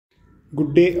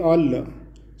Good day all.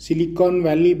 Silicon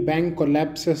Valley Bank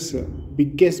collapses.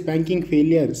 Biggest banking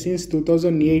failure since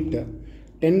 2008.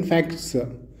 10 facts.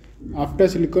 After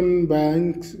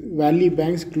Valley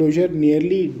Bank's closure,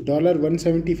 nearly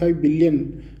 $175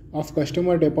 billion of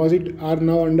customer deposit are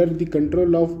now under the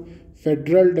control of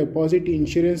Federal Deposit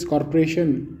Insurance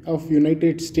Corporation of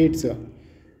United States.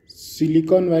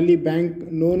 Silicon Valley Bank,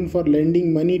 known for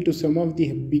lending money to some of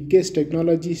the biggest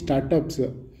technology startups,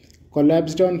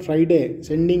 collapsed on Friday,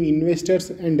 sending investors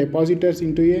and depositors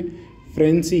into a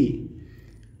frenzy.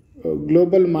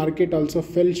 Global market also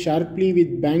fell sharply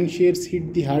with bank shares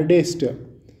hit the hardest.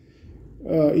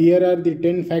 Here are the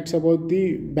 10 facts about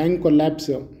the bank collapse.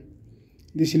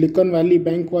 The Silicon Valley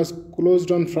Bank was closed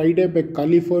on Friday by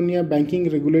California banking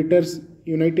regulators,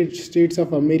 United States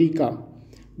of America.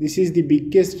 This is the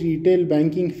biggest retail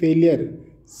banking failure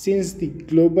since the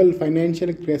global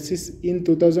financial crisis in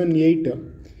 2008.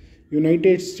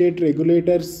 United States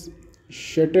regulators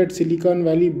shuttered Silicon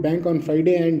Valley Bank on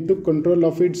Friday and took control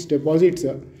of its deposits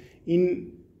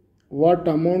in what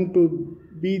amount to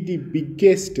be the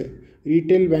biggest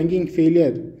retail banking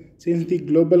failure since the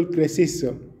global crisis.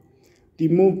 The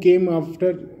move came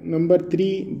after number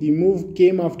 3. The move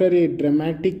came after a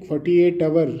dramatic 48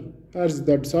 hours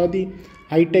that saw the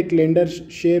high-tech lender's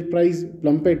share price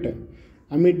plummet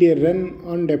amid a run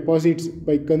on deposits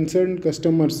by concerned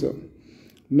customers.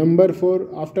 Number 4.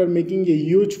 After making a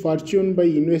huge fortune by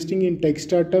investing in tech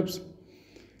startups,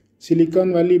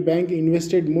 Silicon Valley Bank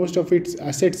invested most of its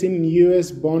assets in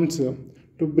US bonds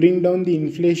to bring down the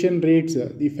inflation rates.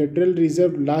 The Federal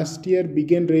Reserve last year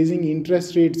began raising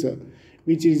interest rates,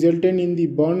 which resulted in the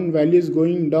bond values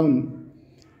going down.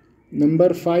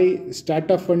 Number 5.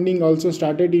 Startup funding also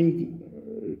started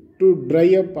to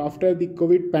dry up after the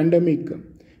COVID pandemic,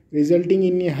 resulting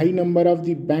in a high number of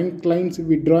the bank clients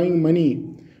withdrawing money.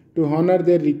 To honor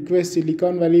their request,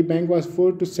 Silicon Valley Bank was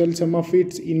forced to sell some of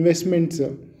its investments,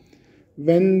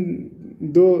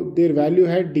 though their value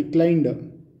had declined.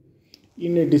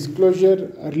 In a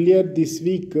disclosure earlier this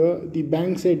week, the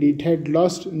bank said it had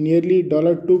lost nearly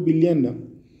 $2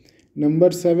 billion.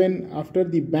 Number 7. After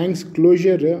the bank's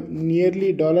closure,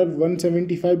 nearly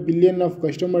 $175 billion of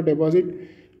customer deposit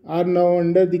are now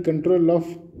under the control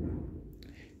of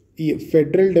the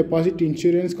Federal Deposit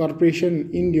Insurance Corporation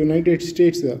in the United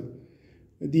States.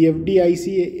 The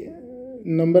FDIC,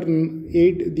 number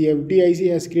 8, the FDIC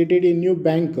has created a new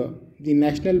bank, the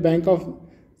National of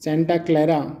Santa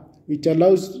Clara, which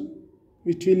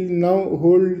will now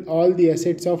hold all the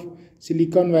assets of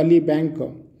Silicon Valley Bank.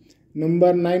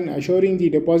 Number 9, assuring the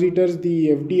depositors, the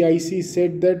FDIC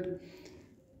said that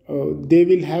they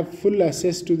will have full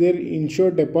access to their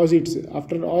insured deposits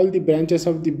after all the branches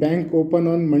of the bank open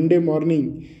on Monday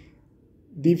morning.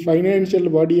 The financial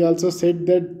body also said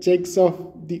that checks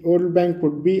of the old bank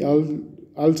would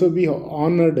also be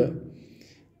honored.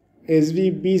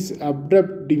 SVB's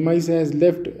abrupt demise has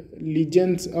left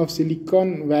legions of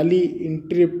Silicon Valley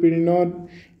entrepreneurs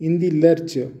in the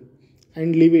lurch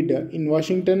and livid. In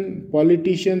Washington,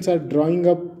 politicians are drawing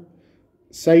up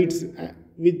sides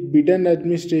with Biden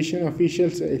administration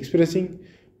officials expressing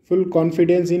full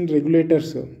confidence in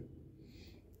regulators.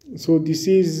 So this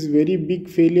is very big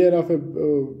failure of a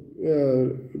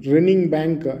running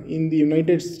bank in the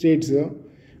United States,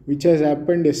 which has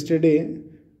happened yesterday.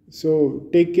 So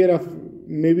take care of,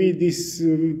 maybe this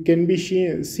can be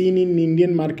seen in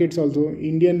Indian markets also.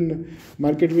 Indian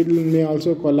market may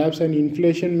also collapse and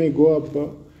inflation may go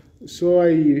up. So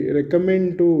I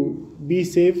recommend to be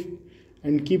safe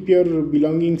and keep your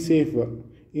belongings safe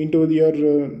into your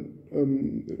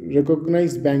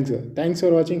recognized banks. Thanks for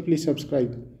watching. Please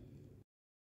subscribe.